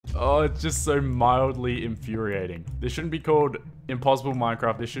Oh, it's just so mildly infuriating. This shouldn't be called Impossible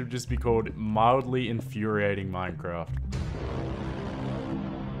Minecraft. This should just be called Mildly Infuriating Minecraft.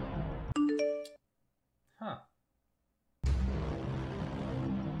 Huh.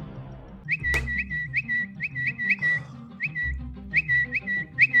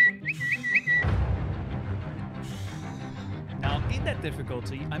 Now, in that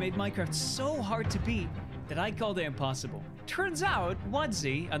difficulty, I made Minecraft so hard to beat that I called it impossible. Turns out,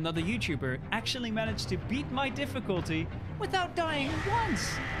 WadZee, another YouTuber, actually managed to beat my difficulty without dying once.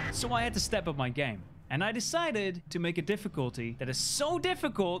 So I had to step up my game. And I decided to make a difficulty that is so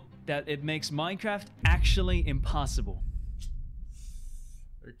difficult that it makes Minecraft actually impossible.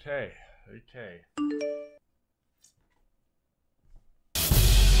 Okay.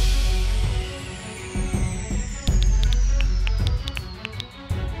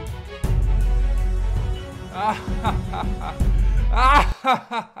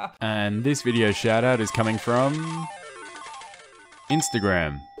 And this video shout out is coming from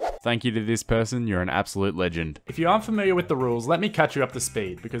Instagram. Thank you to this person, you're an absolute legend. If you aren't familiar with the rules, let me catch you up to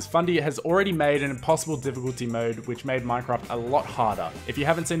speed, because Fundy has already made an impossible difficulty mode which made Minecraft a lot harder. If you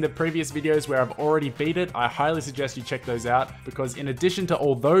haven't seen the previous videos where I've already beat it, I highly suggest you check those out, because in addition to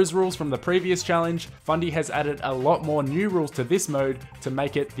all those rules from the previous challenge, Fundy has added a lot more new rules to this mode to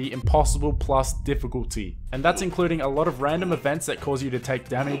make it the impossible plus difficulty. And that's including a lot of random events that cause you to take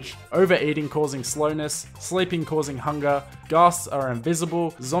damage, overeating causing slowness, sleeping causing hunger, ghasts are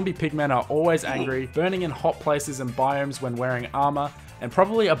invisible, zombie pigmen are always angry, burning in hot places and biomes when wearing armor, and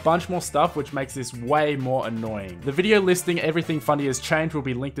probably a bunch more stuff which makes this way more annoying. The video listing everything Fundy has changed will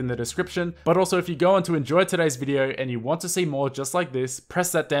be linked in the description, but also if you go on to enjoy today's video and you want to see more just like this,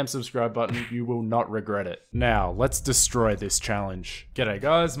 press that damn subscribe button, you will not regret it. Now, let's destroy this challenge. G'day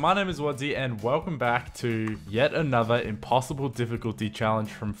guys, my name is WadZee and welcome back to yet another impossible difficulty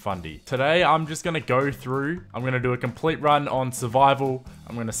challenge from Fundy. Today I'm just gonna go through, I'm gonna do a complete run on survival,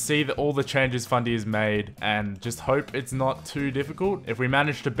 I'm gonna see all the changes Fundy has made and just hope it's not too difficult. If we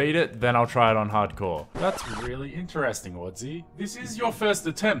manage to beat it, then I'll try it on hardcore. That's really interesting, WadZee. This is your first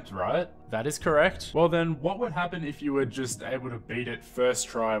attempt, right? That is correct. Well then, what would happen if you were just able to beat it first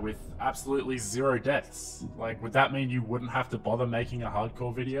try with absolutely 0 deaths? Like, would that mean you wouldn't have to bother making a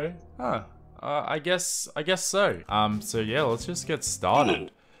hardcore video? Huh. I guess so. So yeah, let's just get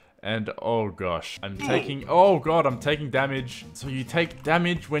started. And oh gosh, I'm taking damage. So you take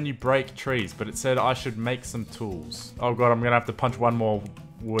damage when you break trees, but it said I should make some tools. Oh god, I'm gonna have to punch one more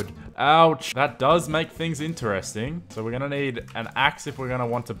wood. Ouch. That does make things interesting. So we're gonna need an axe if we're gonna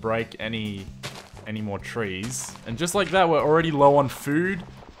want to break any more trees. And just like that, we're already low on food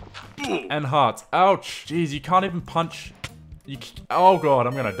and hearts. Ouch. Jeez, you can't even punch. Oh god,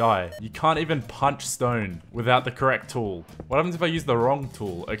 I'm gonna die. You can't even punch stone without the correct tool. What happens if I use the wrong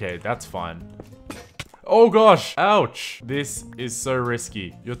tool? Okay, that's fine. Oh gosh, ouch. This is so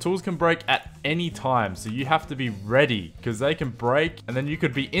risky. Your tools can break at any time, so you have to be ready, because they can break and then you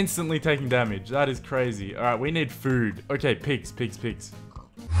could be instantly taking damage. That is crazy. All right, we need food. Okay, pigs.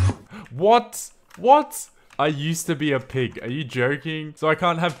 What? I used to be a pig. Are you joking? So I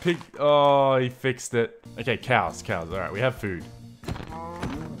can't have pig. Oh, he fixed it. Okay, cows. All right, we have food. All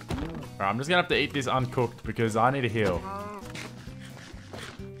right, I'm just gonna have to eat this uncooked because I need to heal.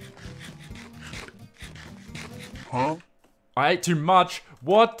 Huh? I ate too much.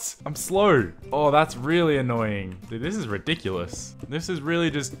 What? I'm slow. Oh, that's really annoying. Dude, this is ridiculous. This has really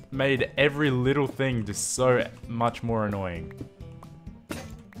just made every little thing just so much more annoying.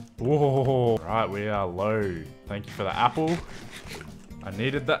 Whoa. Right, we are low. Thank you for the apple. I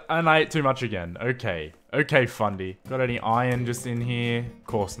needed that, and I ate too much again. Okay, Fundy. Got any iron just in here? Of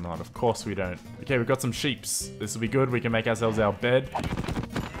course not. Of course we don't. Okay, we've got some sheeps. This will be good. We can make ourselves our bed.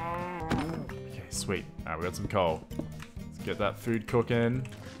 Okay, sweet. All right, we got some coal. Let's get that food cooking.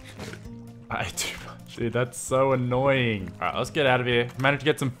 I ate too much. Dude, that's so annoying. All right, let's get out of here. Managed to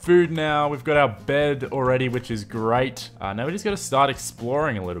get some food now. We've got our bed already, which is great. Now we just got to start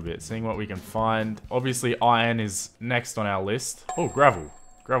exploring a little bit, seeing what we can find. Obviously, iron is next on our list. Oh, gravel.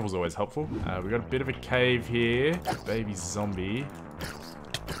 Gravel's always helpful. We got a bit of a cave here. Baby zombie.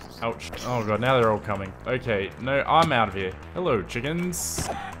 Ouch. Oh god, now they're all coming. Okay, no, I'm out of here. Hello, chickens.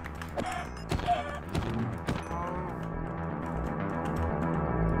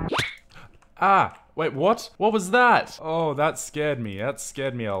 Ah, wait, what? What was that? Oh, that scared me. That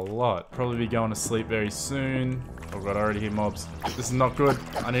scared me a lot. Probably be going to sleep very soon. Oh god, I already hear mobs. This is not good.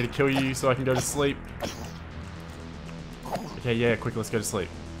 I need to kill you so I can go to sleep. Okay, yeah, quick, let's go to sleep.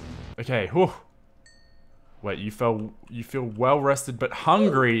 Okay, whew. Wait, you feel well rested but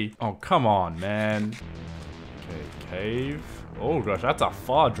hungry? Oh, come on, man. Okay, cave. Oh gosh, that's a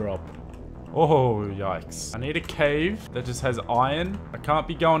far drop. Oh, yikes. I need a cave that just has iron. I can't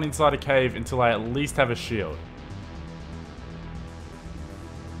be going inside a cave until I at least have a shield.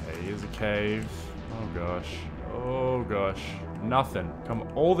 Okay, here's a cave. Oh gosh. Oh gosh. Nothing. Come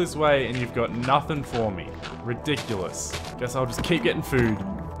all this way and you've got nothing for me. Ridiculous. Guess I'll just keep getting food.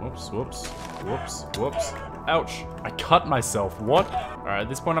 Whoops, whoops, whoops, whoops. Ouch. I cut myself. What? Alright, at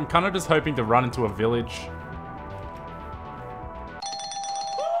this point I'm kind of just hoping to run into a village.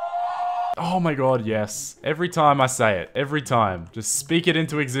 Oh my god, yes. Every time I say it. Every time. Just speak it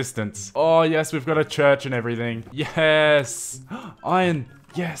into existence. Oh yes, we've got a church and everything. Yes. Iron.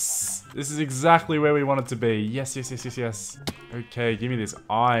 Yes. This is exactly where we want it to be. Yes, yes, yes, yes, yes. Okay, give me this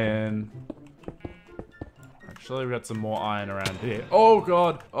iron. Actually, we got some more iron around here. Oh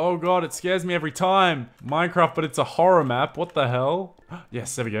god. Oh god, it scares me every time. Minecraft, but it's a horror map. What the hell?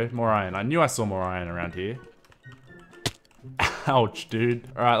 Yes, there we go. More iron. I knew I saw more iron around here. Ouch, dude.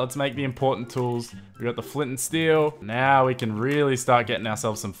 Alright, let's make the important tools. We got the flint and steel. Now we can really start getting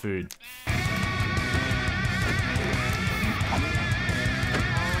ourselves some food.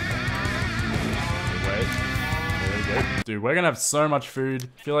 Dude, we're gonna have so much food.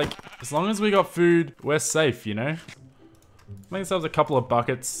 I feel like as long as we got food, we're safe, you know? Make ourselves a couple of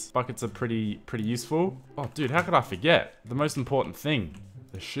buckets. Buckets are pretty useful. Oh, dude, how could I forget? The most important thing.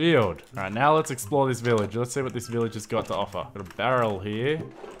 The shield. Alright, now let's explore this village. Let's see what this village has got to offer. Got a barrel here.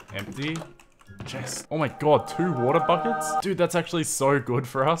 Empty. Chest. Oh my god, 2 water buckets? Dude, that's actually so good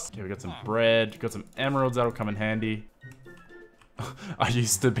for us. Okay, we got some bread. Got some emeralds that'll come in handy. I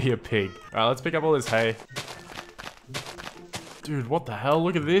used to be a pig. Alright, let's pick up all this hay. Dude, what the hell?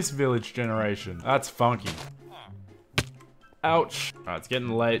 Look at this village generation. That's funky. Ouch. Alright, it's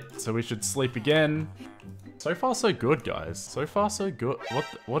getting late, so we should sleep again. So far, so good, guys. So far, so good.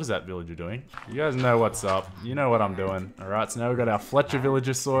 What is that villager doing? You guys know what's up. You know what I'm doing. Alright, so now we've got our Fletcher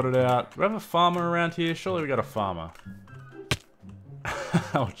villager sorted out. Do we have a farmer around here? Surely we got a farmer.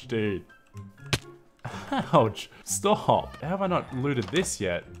 Ouch, dude. Ouch. Stop. How have I not looted this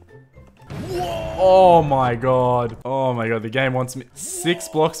yet? Oh my god. Oh my god, the game wants me. 6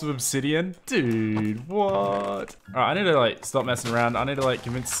 blocks of obsidian? Dude, what? Alright, I need to like stop messing around. I need to like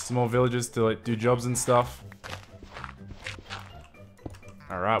convince some more villagers to like do jobs and stuff.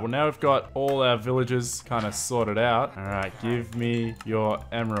 Alright, well now we've got all our villagers kind of sorted out. Alright, give me your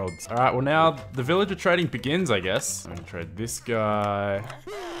emeralds. Alright, well now the villager trading begins, I guess. I'm gonna trade this guy.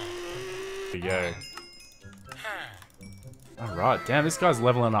 There we go. Alright, damn, this guy's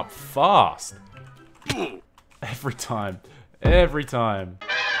leveling up fast. Every time. Every time.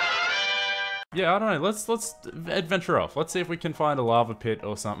 Yeah, I don't know. Let's adventure off. Let's see if we can find a lava pit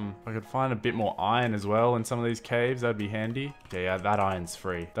or something. If I could find a bit more iron as well in some of these caves, that'd be handy. Okay, yeah, that iron's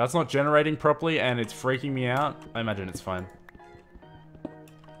free. That's not generating properly and it's freaking me out. I imagine it's fine.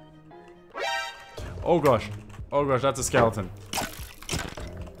 Oh gosh. Oh gosh, that's a skeleton.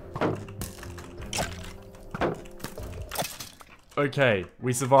 Okay,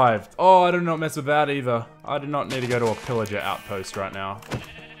 we survived. Oh, I did not mess with that either. I did not need to go to a pillager outpost right now.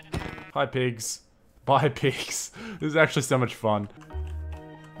 Hi, pigs. Bye, pigs. This is actually so much fun.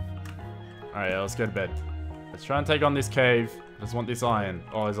 Alright, yeah, let's go to bed. Let's try and take on this cave. I just want this iron.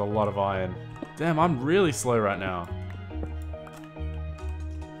 Oh, there's a lot of iron. Damn, I'm really slow right now.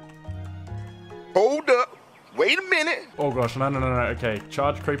 Hold up. Wait a minute. Oh gosh, no. Okay,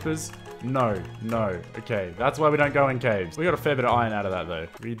 charge creepers. No. Okay, that's why we don't go in caves. We got a fair bit of iron out of that though.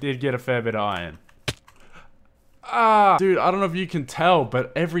 We did get a fair bit of iron. Ah! Dude, I don't know if you can tell,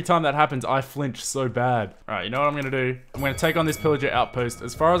 but every time that happens, I flinch so bad. Alright, you know what I'm gonna do? I'm gonna take on this pillager outpost.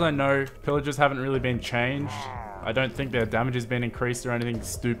 As far as I know, pillagers haven't really been changed. I don't think their damage has been increased or anything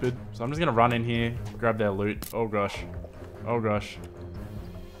stupid. So I'm just gonna run in here, grab their loot. Oh gosh. Oh gosh.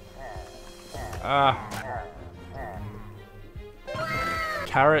 Ah.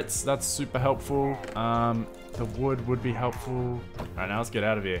 Carrots, that's super helpful. The wood would be helpful. Alright, now let's get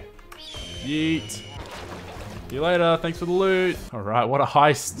out of here. Yeet. See you later, thanks for the loot. Alright, what a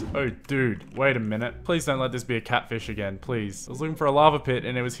heist. Oh, dude, wait a minute. Please don't let this be a catfish again, please. I was looking for a lava pit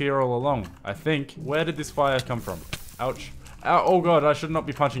and it was here all along, I think. Where did this fire come from? Ouch. Ow, oh god, I should not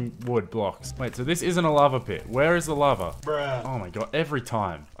be punching wood blocks. Wait, so this isn't a lava pit. Where is the lava? Bruh. Oh my god, every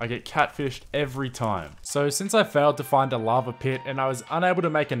time. I get catfished every time. So since I failed to find a lava pit and I was unable to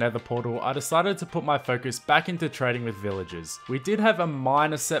make a nether portal, I decided to put my focus back into trading with villagers. We did have a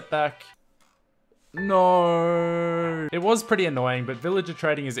minor setback. No. It was pretty annoying, but villager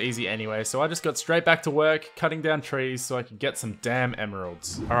trading is easy anyway, so I just got straight back to work, cutting down trees so I could get some damn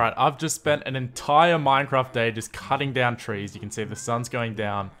emeralds. All right, I've just spent an entire Minecraft day just cutting down trees. You can see the sun's going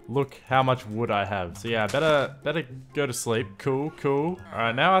down. Look how much wood I have. So yeah, better go to sleep. Cool, cool. All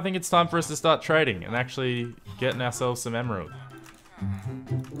right, now I think it's time for us to start trading and actually getting ourselves some emerald.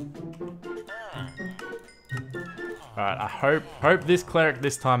 Alright, I hope this cleric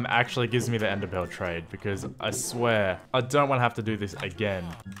this time actually gives me the enderpearl trade, because I swear I don't want to have to do this again.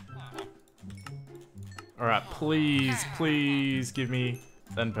 Alright, please give me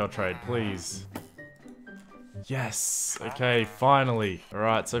the enderpearl trade, please. Yes, okay, finally.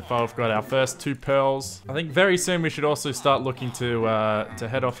 Alright, so far we've got our first 2 pearls. I think very soon we should also start looking to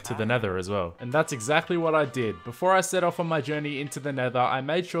head off to the nether as well. And that's exactly what I did. Before I set off on my journey into the nether, I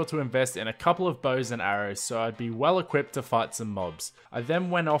made sure to invest in a couple of bows and arrows so I'd be well equipped to fight some mobs. I then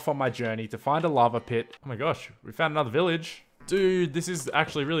went off on my journey to find a lava pit. Oh my gosh, we found another village. Dude, this is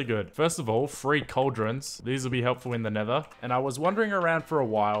actually really good. First of all, free cauldrons. These will be helpful in the nether. And I was wandering around for a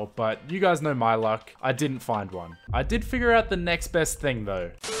while, but you guys know my luck. I didn't find one. I did figure out the next best thing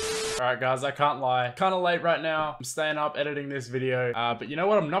though. Alright guys, I can't lie. Kinda late right now. I'm staying up editing this video. But you know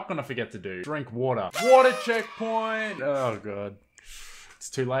what I'm not gonna forget to do? Drink water. Water checkpoint! Oh god.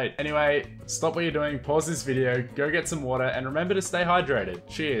 It's too late. Anyway, stop what you're doing, pause this video, go get some water, and remember to stay hydrated.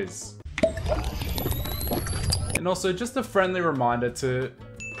 Cheers. And also, just a friendly reminder to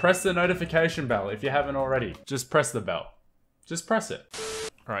press the notification bell if you haven't already. Just press the bell. Just press it.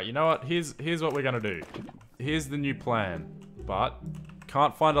 Alright, you know what? Here's what we're gonna do. Here's the new plan. But,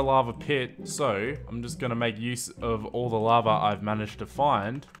 can't find a lava pit, so I'm just gonna make use of all the lava I've managed to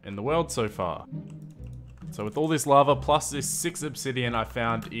find in the world so far. So with all this lava, plus this 6 obsidian I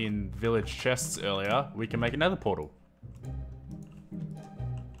found in village chests earlier, we can make a nether portal.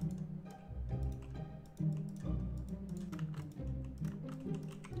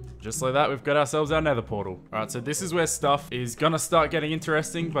 Just like that, we've got ourselves our nether portal. Alright, so this is where stuff is gonna start getting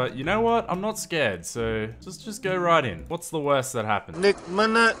interesting, but you know what? I'm not scared, so just go right in. What's the worst that happens?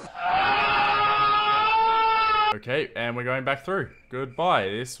 Okay, and we're going back through. Goodbye,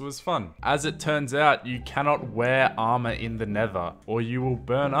 this was fun. As it turns out, you cannot wear armor in the nether, or you will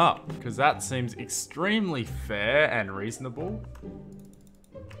burn up, because that seems extremely fair and reasonable.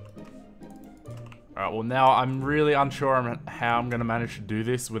 Alright, well now I'm really unsure on how I'm gonna manage to do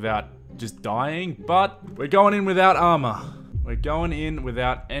this without just dying, but we're going in without armor. We're going in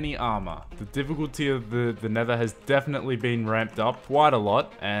without any armor. The difficulty of the nether has definitely been ramped up quite a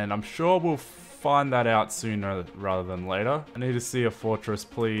lot, and I'm sure we'll find that out sooner rather than later. I need to see a fortress,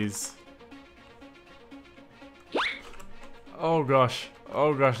 please. Oh gosh,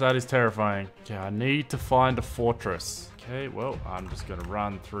 that is terrifying. Okay, I need to find a fortress. Okay, well, I'm just gonna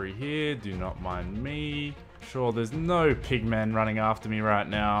run through here. Do not mind me. Sure, there's no pigmen running after me right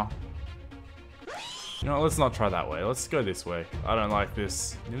now. You know what, let's not try that way. Let's go this way. I don't like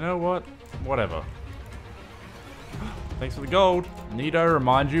this. You know what? Whatever. Thanks for the gold. Need I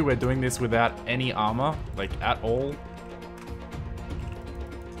remind you, we're doing this without any armor, like at all.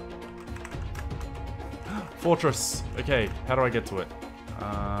 Fortress. Okay, how do I get to it?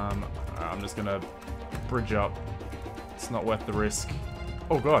 I'm just gonna bridge up. It's not worth the risk.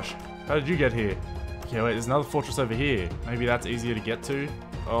 Oh gosh, how did you get here? Okay, wait, there's another fortress over here. Maybe that's easier to get to.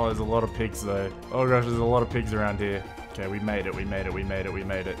 Oh, there's a lot of pigs though. Oh gosh, there's a lot of pigs around here. Okay, we made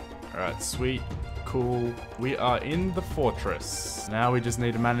it. Alright, sweet. Cool. We are in the fortress. Now we just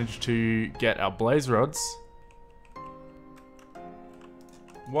need to manage to get our blaze rods.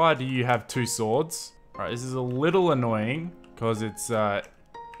 Why do you have 2 swords? Alright, this is a little annoying because it's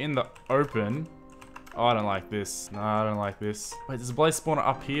in the open. Oh, I don't like this. No, I don't like this. Wait, there's a blaze spawner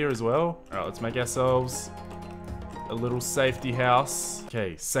up here as well. Alright, let's make ourselves a little safety house.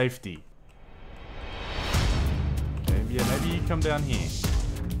 Okay, safety. Okay, yeah, maybe you come down here.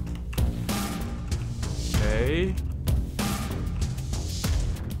 Okay.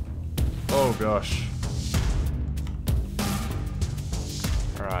 Oh gosh.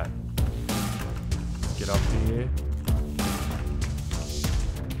 Alright. Get up here.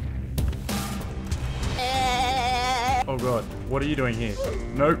 Oh god, what are you doing here?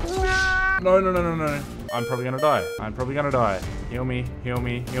 Nope. No. I'm probably gonna die. Heal me.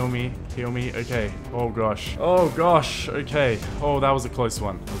 Okay. Oh gosh. Okay. Oh, that was a close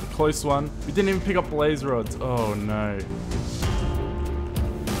one. We didn't even pick up blaze rods. Oh no.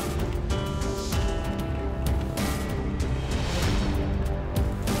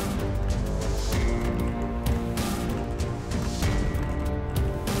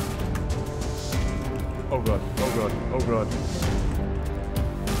 Oh god.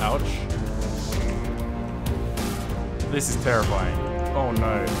 Ouch. This is terrifying. Oh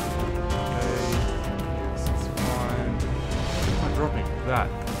no. Okay. This is fine. Why am I dropping that?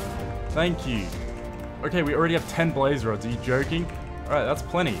 Thank you. Okay, we already have 10 blaze rods. Are you joking? Alright, that's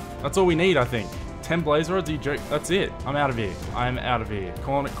plenty. That's all we need, I think. 10 blaze rods, are you joking? That's it. I'm out of here. I'm out of here.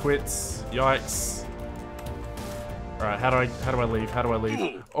 Calling it quits. Yikes. Alright, how do I leave? How do I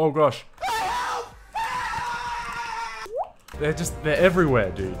leave? Oh gosh. They're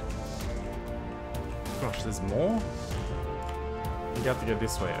everywhere, dude. Gosh, there's more? You have to go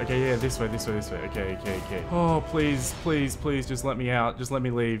this way. Okay, yeah, this way. Okay. Oh, please, just let me out. Just let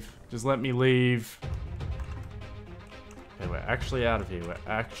me leave. Just let me leave. Okay, we're actually out of here. We're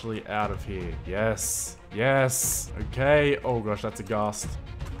actually out of here. Yes. Okay. Oh gosh, that's a ghast.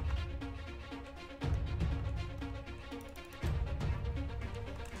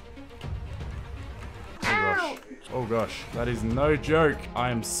 Oh gosh, that is no joke.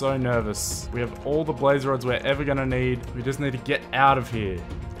 I am so nervous. We have all the blaze rods we're ever gonna need. We just need to get out of here.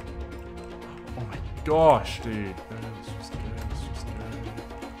 Oh my gosh, dude. Let's just go.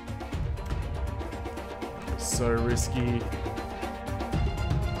 So risky.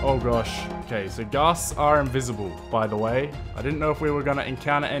 Oh gosh. Okay, so ghasts are invisible, by the way. I didn't know if we were gonna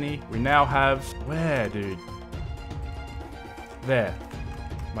encounter any. We now have... Where, dude? There.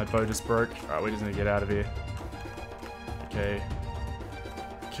 My bow just broke. Alright, we just need to get out of here. Okay.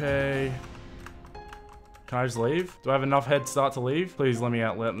 Can I just leave? Do I have enough head start to leave? Please let me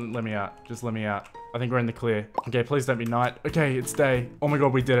out. Let me out. Just let me out. I think we're in the clear. Okay, please don't be night. Okay, it's day. Oh my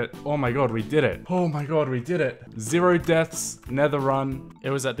god, we did it. Oh my god, we did it. Oh my god, we did it. 0 deaths, nether run. It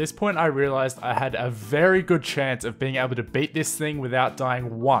was at this point I realized I had a very good chance of being able to beat this thing without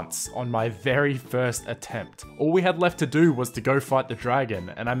dying once on my very first attempt. All we had left to do was to go fight the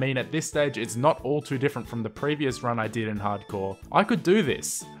dragon. And I mean, at this stage, it's not all too different from the previous run I did in hardcore. I could do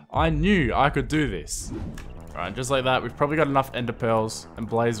this. I knew I could do this. Alright, just like that, we've probably got enough ender pearls and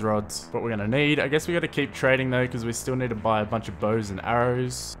blaze rods. What we're gonna need. I guess we gotta keep trading though, because we still need to buy a bunch of bows and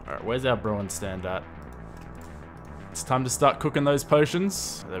arrows. Alright, where's our brewing stand at? It's time to start cooking those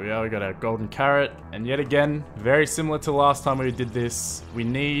potions. There we go, we got our golden carrot. And yet again, very similar to last time we did this, we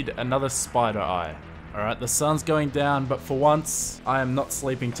need another spider eye. Alright, the sun's going down, but for once, I am not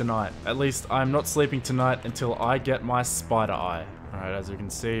sleeping tonight. At least, I am not sleeping tonight until I get my spider eye. Alright, as you can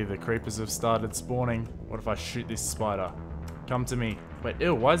see, the creepers have started spawning. What if I shoot this spider? Come to me. Wait,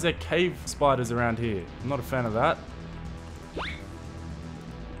 ew, why is there cave spiders around here? I'm not a fan of that. Okay,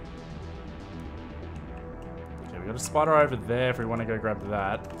 we got a spider eye over there if we want to go grab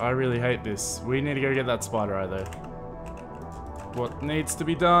that. I really hate this. We need to go get that spider eye though. What needs to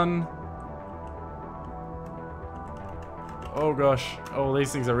be done? Oh gosh. Oh,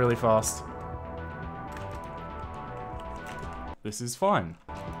 these things are really fast. This is fine.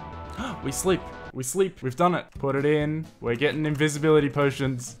 We sleep. We sleep. We've done it. Put it in. We're getting invisibility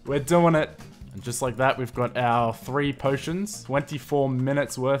potions. We're doing it. And just like that, we've got our 3 potions. 24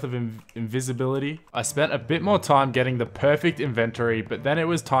 minutes worth of invisibility. I spent a bit more time getting the perfect inventory, but then it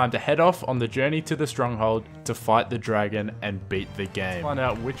was time to head off on the journey to the stronghold to fight the dragon and beat the game. Find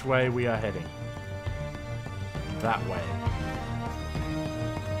out which way we are heading. That way.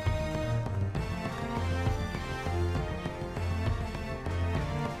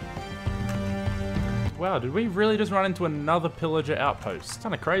 Wow, did we really just run into another pillager outpost?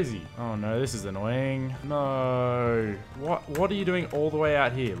 Kinda crazy. Oh no, this is annoying. No. What are you doing all the way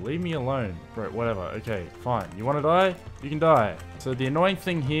out here? Leave me alone. Bro, whatever. Okay, fine. You wanna die? You can die. So the annoying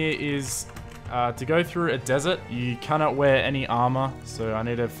thing here is to go through a desert, you cannot wear any armor. So I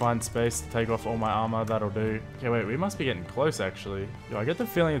need to find space to take off all my armor. That'll do. Okay, wait, we must be getting close actually. Yo, I get the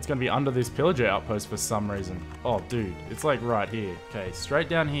feeling it's gonna be under this pillager outpost for some reason. Oh, dude, it's like right here. Okay, straight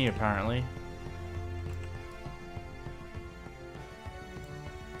down here apparently.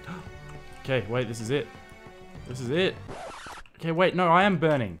 Okay, wait, this is it. This is it. Okay, wait, no, I am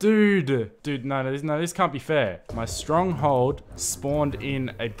burning. Dude, no, this can't be fair. My stronghold spawned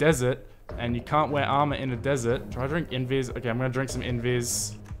in a desert, and you can't wear armor in a desert. Try to drink invis. Okay, I'm gonna drink some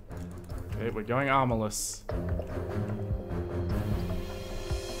invis. Okay, we're going armorless.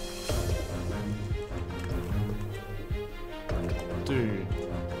 Dude.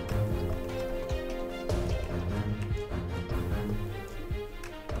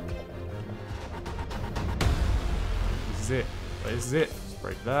 It. This is it. Let's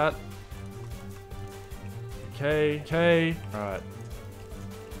break that. Okay. Alright.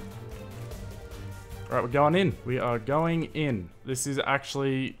 Alright, we're going in. We are going in. This is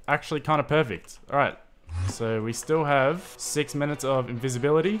actually kind of perfect. Alright. So we still have 6 minutes of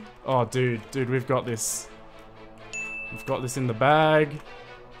invisibility. Oh, dude, we've got this. We've got this in the bag.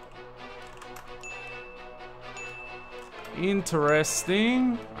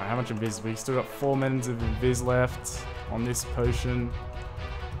 Interesting. Alright, how much invis? We still got 4 minutes of invis left on this potion.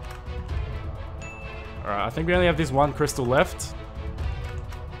 Alright, I think we only have this one crystal left.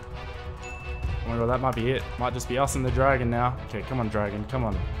 Oh my god, that might be it. Might just be us and the dragon now. Okay, come on, dragon, come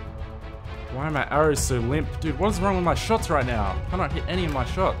on. Why are my arrows so limp? Dude, what is wrong with my shots right now? I cannot hit any of my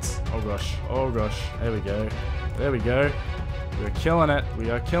shots. Oh gosh, oh gosh. There we go. There we go. We are killing it.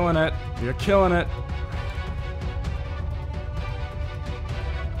 We are killing it. We are killing it.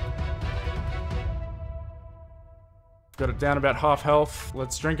 Got it down about half health.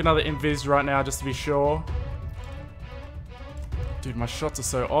 Let's drink another invis right now just to be sure. Dude, my shots are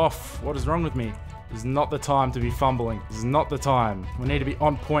so off. What is wrong with me? This is not the time to be fumbling. This is not the time. We need to be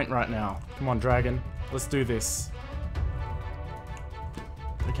on point right now. Come on, dragon. Let's do this.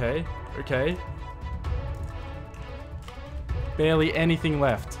 Okay, okay. Barely anything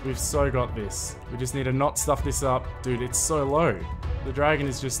left. We've so got this. We just need to not stuff this up. Dude, it's so low. The dragon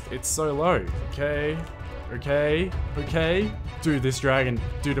is just, it's so low. Okay, okay, okay. Dude, this dragon.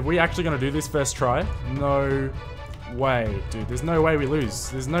 Dude, are we actually gonna do this first try? No way. Dude, there's no way we lose.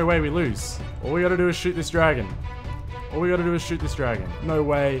 There's no way we lose. All we gotta do is shoot this dragon. All we gotta do is shoot this dragon. No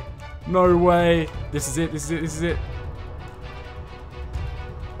way. No way. This is it. This is it. This is it.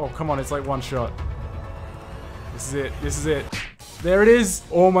 Oh, come on. It's like one shot. This is it. This is it. There it is.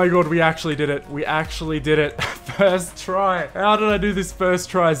 Oh my god, we actually did it. We actually did it. First try. How did I do this first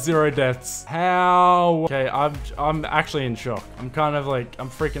try? 0 deaths. How? Okay, I'm actually in shock. I'm kind of like,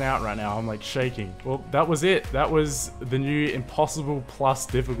 I'm freaking out right now. I'm like shaking. Well, that was it. That was the new impossible plus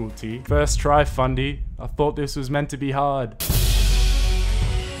difficulty. First try, Fundy. I thought this was meant to be hard.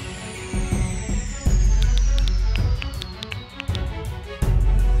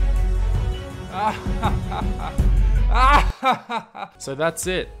 So that's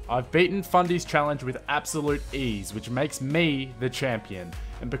it. I've beaten Fundy's challenge with absolute ease, which makes me the champion.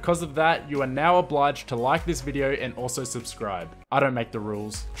 And because of that, you are now obliged to like this video and also subscribe. I don't make the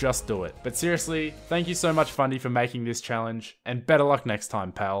rules, just do it. But seriously, thank you so much, Fundy, for making this challenge, and better luck next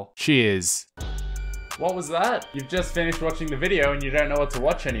time, pal. Cheers. What was that? You've just finished watching the video and you don't know what to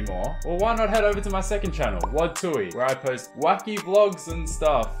watch anymore? Well, why not head over to my second channel, WadZee, where I post wacky vlogs and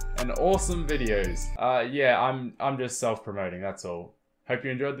stuff and awesome videos. Yeah, I'm just self-promoting, that's all. Hope you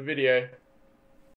enjoyed the video.